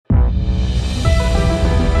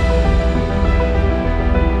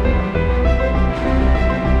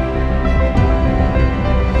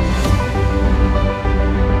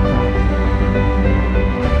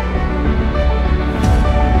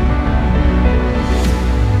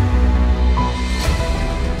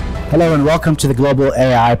Hello and welcome to the Global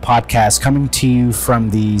AI Podcast, coming to you from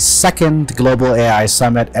the second Global AI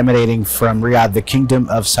Summit emanating from Riyadh, the Kingdom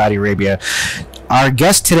of Saudi Arabia. Our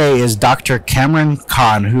guest today is Dr. Kamran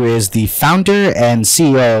Khan, who is the founder and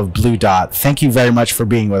CEO of Blue Dot. Thank you very much for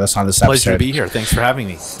being with us on this episode. Pleasure to be here. Thanks for having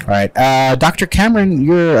me. All right. Dr. Cameron,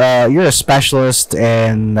 you're a specialist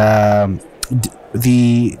in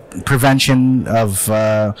the prevention of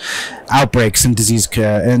outbreaks and disease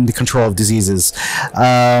and the control of diseases.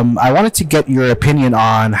 I wanted to get your opinion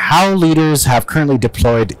on how leaders have currently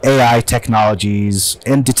deployed AI technologies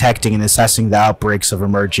in detecting and assessing the outbreaks of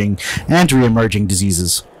emerging and re-emerging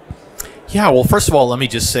diseases. Yeah, well, first of all, let me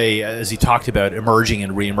just say, as you talked about emerging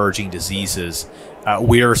and re-emerging diseases,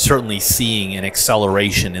 we are certainly seeing an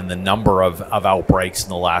acceleration in the number of outbreaks in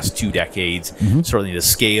the last 2 decades. Mm-hmm. Certainly the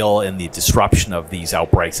scale and the disruption of these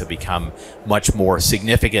outbreaks have become much more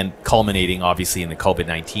significant, culminating obviously in the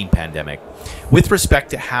COVID-19 pandemic. With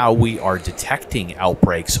respect to how we are detecting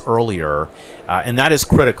outbreaks earlier, and that is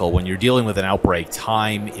critical when you're dealing with an outbreak,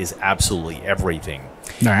 time is absolutely everything.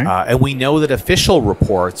 All right. And we know that official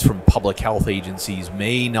reports from public health agencies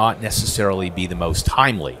may not necessarily be the most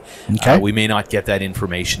timely. Okay. We may not get that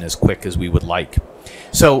information as quick as we would like.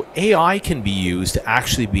 So AI can be used to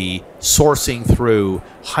actually be sourcing through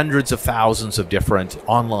hundreds of thousands of different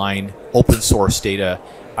online open source data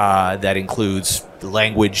that includes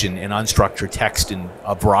language and unstructured text in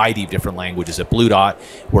a variety of different languages. At Blue Dot,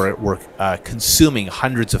 we're consuming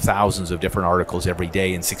hundreds of thousands of different articles every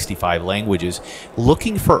day in 65 languages,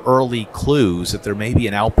 looking for early clues that there may be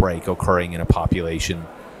an outbreak occurring in a population.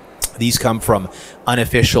 These come from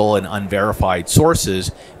unofficial and unverified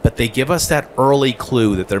sources, but they give us that early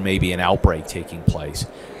clue that there may be an outbreak taking place.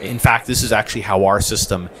 In fact, this is actually how our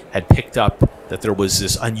system had picked up that there was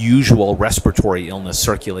this unusual respiratory illness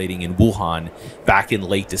circulating in Wuhan back in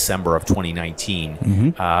late December of 2019.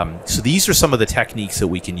 Mm-hmm. So these are some of the techniques that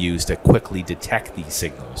we can use to quickly detect these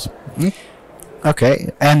signals. Mm-hmm.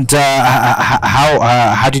 Okay, and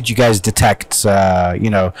how did you guys detect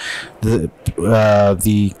the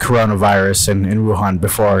coronavirus in Wuhan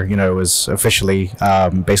before it was officially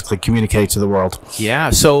basically communicated to the world? Yeah,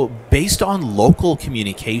 so based on local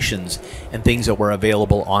communications and things that were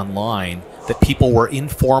available online, that people were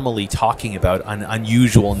informally talking about an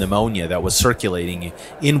unusual pneumonia that was circulating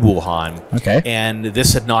in Wuhan. Okay. And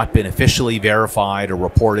this had not been officially verified or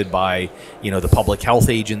reported by, the public health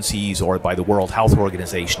agencies or by the World Health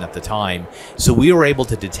Organization at the time. So we were able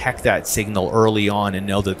to detect that signal early on and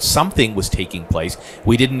know that something was taking place.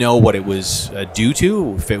 We didn't know what it was due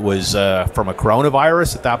to, if it was from a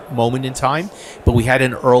coronavirus at that moment in time, but we had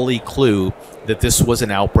an early clue that this was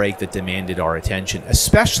an outbreak that demanded our attention,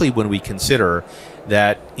 especially when we consider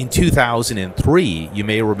that in 2003, you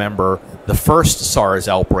may remember the first SARS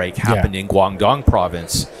outbreak happened in Guangdong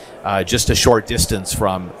province, just a short distance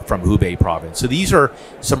from Hubei province. So these are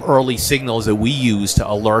some early signals that we use to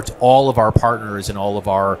alert all of our partners and all of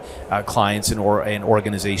our clients and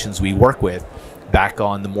organizations we work with back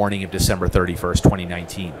on the morning of December 31st,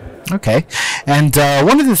 2019. Okay. And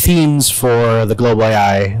one of the themes for the Global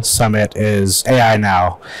AI Summit is AI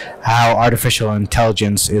Now, how artificial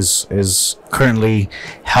intelligence is currently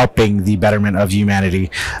helping the betterment of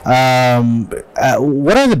humanity.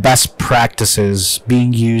 What are the best practices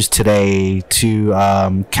being used today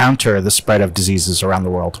to counter the spread of diseases around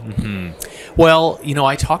the world? Mm-hmm. Well,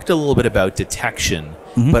 I talked a little bit about detection.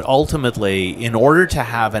 Mm-hmm. But ultimately, in order to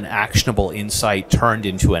have an actionable insight turned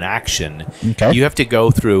into an action, you have to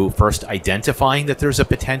go through first identifying that there's a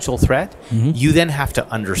potential threat. Mm-hmm. You then have to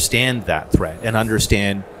understand that threat and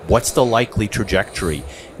understand what's the likely trajectory.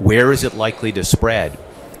 Where is it likely to spread?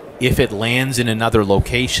 If it lands in another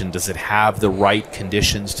location, does it have the right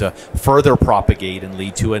conditions to further propagate and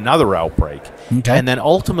lead to another outbreak? Okay. And then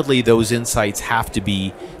ultimately, those insights have to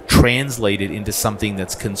be translated into something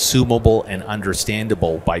that's consumable and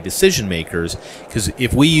understandable by decision makers. Because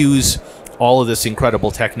if we use all of this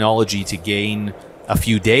incredible technology to gain a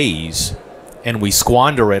few days and we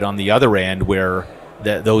squander it on the other end where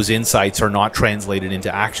those insights are not translated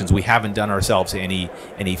into actions, we haven't done ourselves any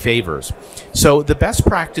favors. So the best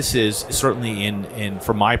practices, certainly in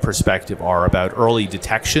from my perspective, are about early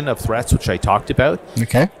detection of threats, which I talked about.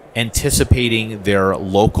 Okay. Anticipating their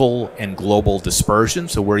local and global dispersion.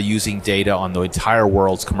 So we're using data on the entire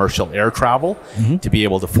world's commercial air travel to be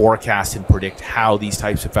able to forecast and predict how these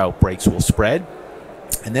types of outbreaks will spread.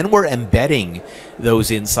 And then we're embedding those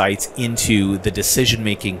insights into the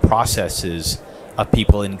decision-making processes of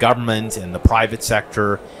people in government and the private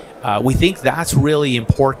sector We think that's really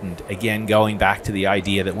important, again, going back to the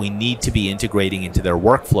idea that we need to be integrating into their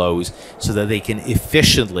workflows so that they can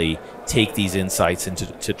efficiently take these insights and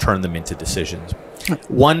to turn them into decisions.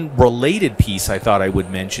 One related piece I thought I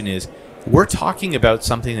would mention is we're talking about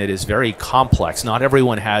something that is very complex. Not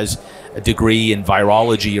everyone has a degree in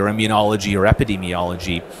virology or immunology or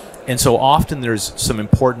epidemiology. And so often there's some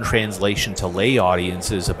important translation to lay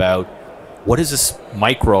audiences about what does this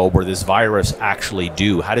microbe or this virus actually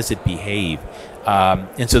do? How does it behave?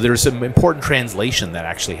 And so there's some important translation that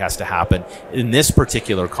actually has to happen in this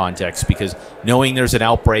particular context, because knowing there's an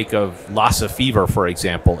outbreak of Lassa fever, for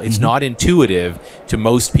example, it's not intuitive to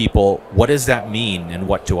most people. What does that mean and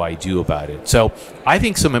what do I do about it? So I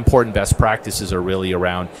think some important best practices are really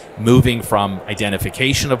around moving from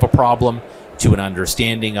identification of a problem to an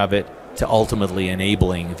understanding of it, to ultimately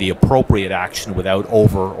enabling the appropriate action without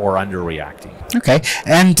over or underreacting. Okay,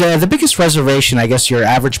 and the biggest reservation I guess your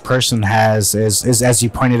average person has is as you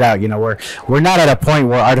pointed out, we're not at a point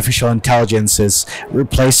where artificial intelligence is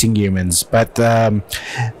replacing humans, but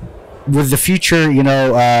with the future,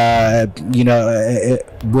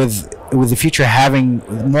 with the future having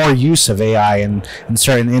more use of AI in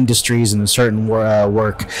certain industries and in certain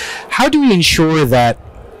work, how do we ensure that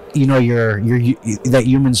that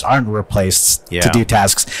humans aren't replaced to do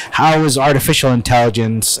tasks? How is artificial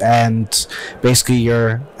intelligence and basically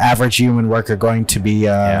your average human worker going to be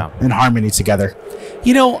in harmony together?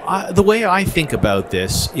 The way I think about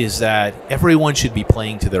this is that everyone should be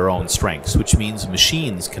playing to their own strengths, which means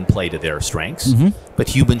machines can play to their strengths, but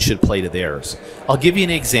humans should play to theirs. I'll give you an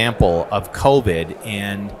example of COVID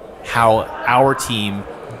and how our team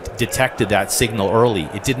detected that signal early.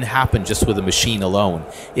 It didn't happen just with a machine alone.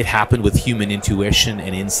 It happened with human intuition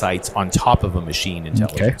and insights on top of a machine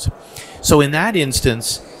intelligence. Okay. So in that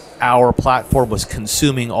instance, our platform was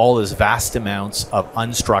consuming all this vast amounts of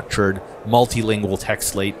unstructured, multilingual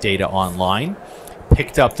text data online,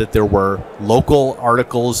 picked up that there were local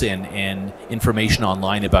articles and information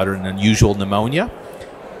online about an unusual pneumonia,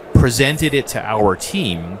 presented it to our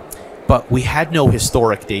team, but we had no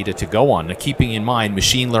historic data to go on. Now, keeping in mind,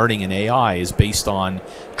 machine learning and AI is based on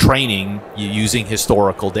training using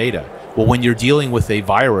historical data. Well, when you're dealing with a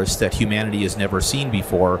virus that humanity has never seen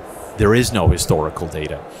before, there is no historical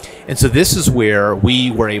data. And so this is where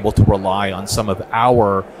we were able to rely on some of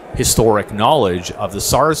our historic knowledge of the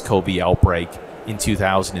SARS-CoV outbreak in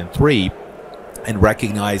 2003 and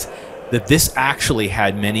recognize that this actually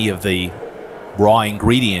had many of the raw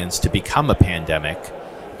ingredients to become a pandemic.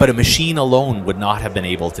 But a machine alone would not have been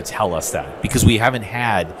able to tell us that, because we haven't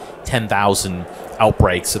had 10,000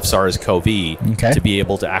 outbreaks of SARS-CoV to be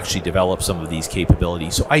able to actually develop some of these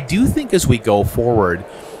capabilities. So I do think as we go forward,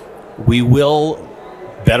 we will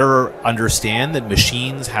better understand that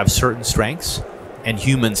machines have certain strengths and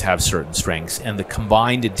humans have certain strengths. And the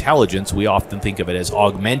combined intelligence, we often think of it as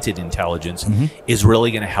augmented intelligence, is really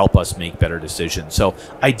going to help us make better decisions. So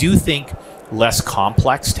I do think less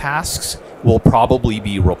complex tasks will probably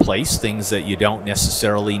be replaced, things that you don't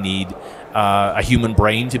necessarily need a human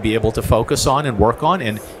brain to be able to focus on and work on,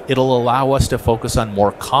 and it'll allow us to focus on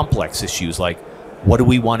more complex issues like what do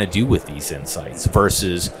we want to do with these insights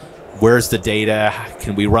versus where's the data,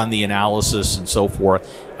 can we run the analysis and so forth.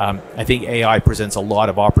 I think AI presents a lot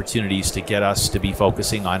of opportunities to get us to be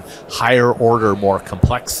focusing on higher order, more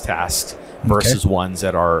complex tasks versus ones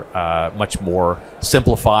that are much more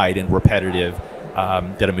simplified and repetitive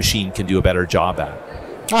that a machine can do a better job at.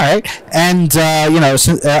 All right, and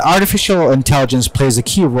artificial intelligence plays a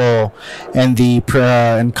key role in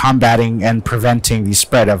in combating and preventing the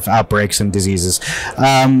spread of outbreaks and diseases.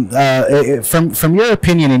 From your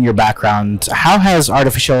opinion and your background, how has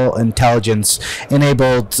artificial intelligence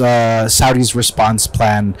enabled Saudi's response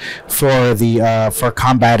plan for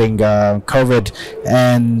combating COVID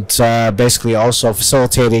and basically also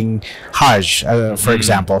facilitating Hajj, for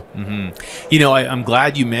example? I'm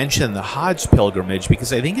glad you mentioned the Hajj pilgrimage,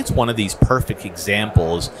 because I think it's one of these perfect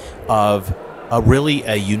examples of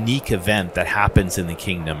a unique event that happens in the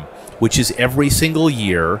kingdom, which is every single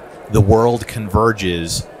year the world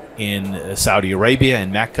converges in Saudi Arabia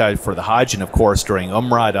and Mecca for the Hajj, and of course during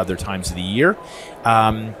Umrah at other times of the year.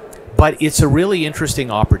 But it's a really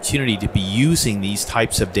interesting opportunity to be using these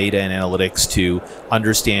types of data and analytics to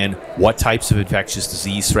understand what types of infectious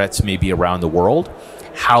disease threats may be around the world.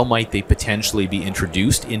 How might they potentially be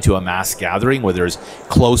introduced into a mass gathering where there's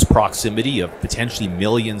close proximity of potentially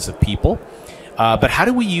millions of people? But how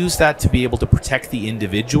do we use that to be able to protect the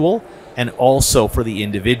individual and also for the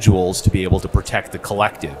individuals to be able to protect the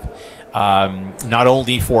collective? Not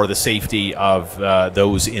only for the safety of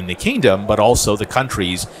those in the kingdom, but also the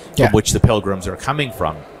countries from which the pilgrims are coming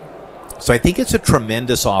from. So I think it's a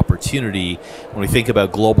tremendous opportunity when we think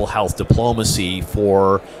about global health diplomacy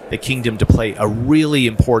for the kingdom to play a really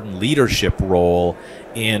important leadership role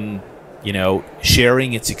in,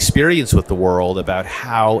 sharing its experience with the world about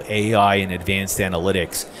how AI and advanced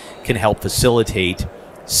analytics can help facilitate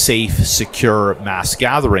safe, secure mass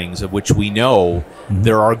gatherings, of which we know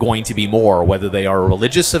there are going to be more, whether they are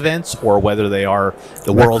religious events or whether they are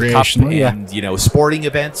the World Cup and sporting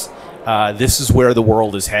events. This is where the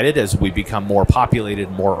world is headed as we become more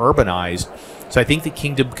populated, more urbanized. So I think the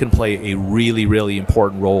kingdom can play a really, really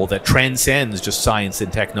important role that transcends just science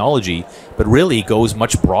and technology, but really goes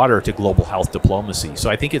much broader to global health diplomacy. So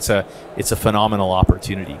I think it's a phenomenal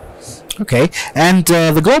opportunity. Okay, and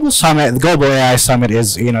the global summit, the Global AI Summit,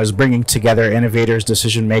 is bringing together innovators,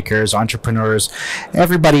 decision makers, entrepreneurs,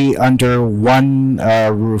 everybody under one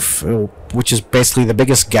roof, which is basically the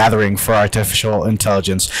biggest gathering for artificial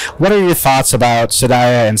intelligence. What are your thoughts about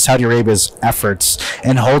Sadaya and Saudi Arabia's efforts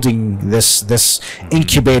in holding this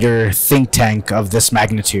incubator think tank of this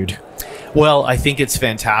magnitude? Well, I think it's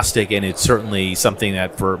fantastic, and it's certainly something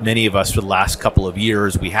that for many of us for the last couple of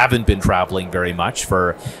years, we haven't been traveling very much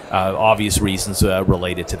for obvious reasons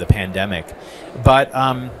related to the pandemic. But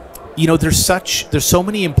there's so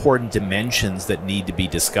many important dimensions that need to be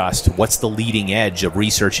discussed. What's the leading edge of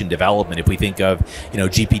research and development? If we think of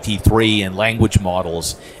GPT-3 and language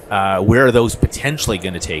models, where are those potentially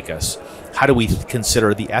going to take us? How do we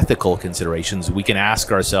consider the ethical considerations? We can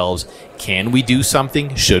ask ourselves, can we do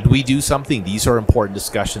something? Should we do something? These are important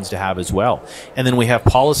discussions to have as well. And then we have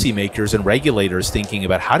policymakers and regulators thinking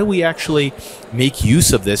about how do we actually make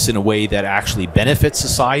use of this in a way that actually benefits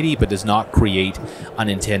society but does not create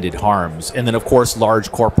unintended harms. And then, of course,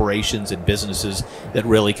 large corporations and businesses that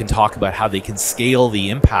really can talk about how they can scale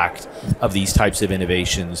the impact of these types of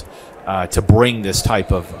innovations to bring this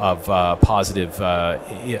type of positive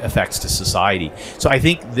effects to society. So I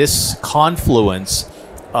think this confluence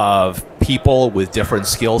of people with different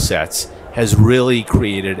skill sets has really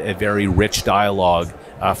created a very rich dialogue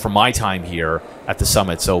from my time here at the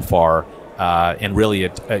summit so far, and really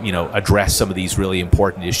address some of these really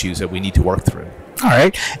important issues that we need to work through. All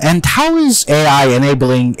right. And how is AI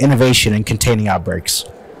enabling innovation and containing outbreaks?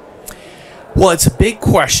 Well, it's a big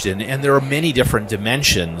question, and there are many different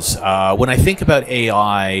dimensions. When I think about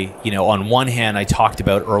AI, on one hand, I talked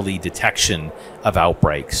about early detection of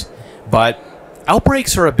outbreaks. But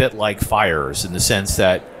outbreaks are a bit like fires in the sense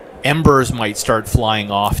that embers might start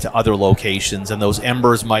flying off to other locations, and those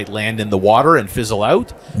embers might land in the water and fizzle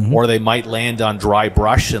out, or they might land on dry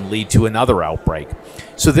brush and lead to another outbreak.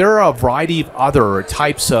 So there are a variety of other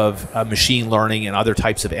types of machine learning and other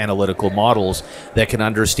types of analytical models that can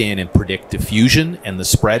understand and predict diffusion and the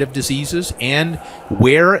spread of diseases, and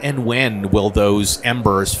where and when will those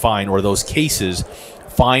embers find, or those cases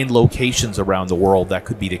find, locations around the world that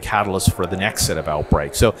could be the catalyst for the next set of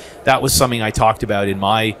outbreaks. So that was something I talked about in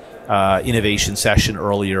my innovation session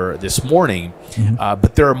earlier this morning.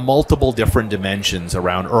 But there are multiple different dimensions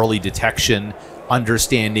around early detection,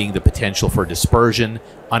 understanding the potential for dispersion,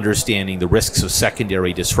 understanding the risks of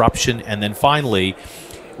secondary disruption, and then finally,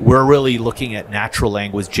 we're really looking at natural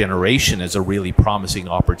language generation as a really promising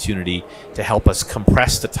opportunity to help us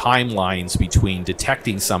compress the timelines between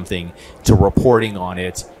detecting something to reporting on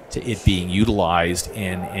it to it being utilized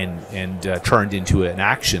and turned into an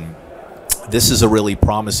action. This is a really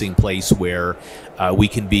promising place where we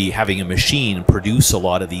can be having a machine produce a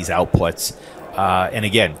lot of these outputs. And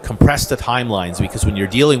again, compress the timelines, because when you're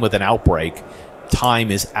dealing with an outbreak,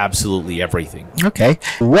 time is absolutely everything. Okay.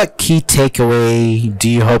 What key takeaway do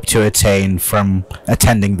you hope to attain from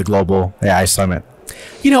attending the Global AI Summit?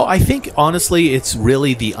 I think, honestly, it's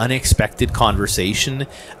really the unexpected conversation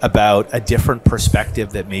about a different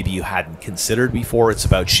perspective that maybe you hadn't considered before. It's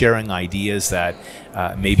about sharing ideas that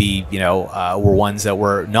maybe, were ones that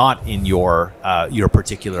were not in your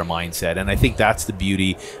particular mindset. And I think that's the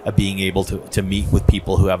beauty of being able to meet with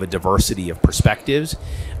people who have a diversity of perspectives,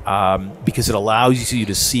 because it allows you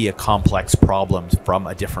to see a complex problem from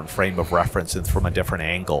a different frame of reference and from a different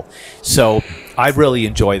angle. So I really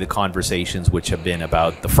enjoy the conversations which have been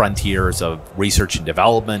about the frontiers of research and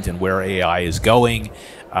development and where AI is going,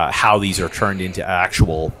 how these are turned into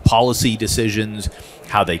actual policy decisions,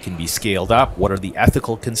 how they can be scaled up, what are the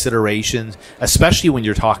ethical considerations, especially when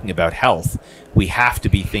you're talking about health. We have to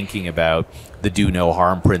be thinking about the do no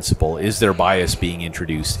harm principle. Is there bias being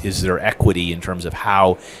introduced? Is there equity in terms of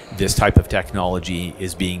how this type of technology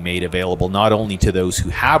is being made available, not only to those who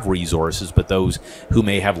have resources, but those who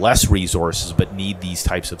may have less resources but need these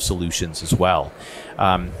types of solutions as well.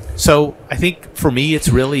 So I think for me, it's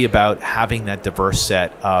really about having that diverse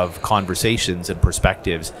set of conversations and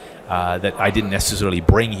perspectives that I didn't necessarily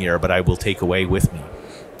bring here, but I will take away with me.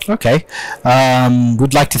 Okay.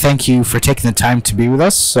 We'd like to thank you for taking the time to be with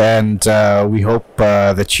us, and we hope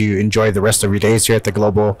that you enjoy the rest of your days here at the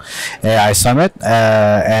Global AI Summit.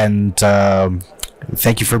 And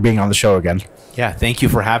thank you for being on the show again. Yeah, thank you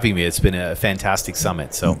for having me. It's been a fantastic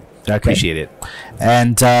summit, so appreciate it.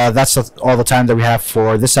 And that's all the time that we have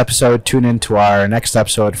for this episode. Tune in to our next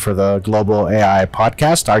episode for the Global AI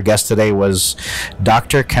Podcast. Our guest today was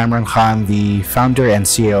Dr. Kamran Khan, the founder and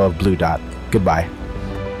CEO of Blue Dot. Goodbye.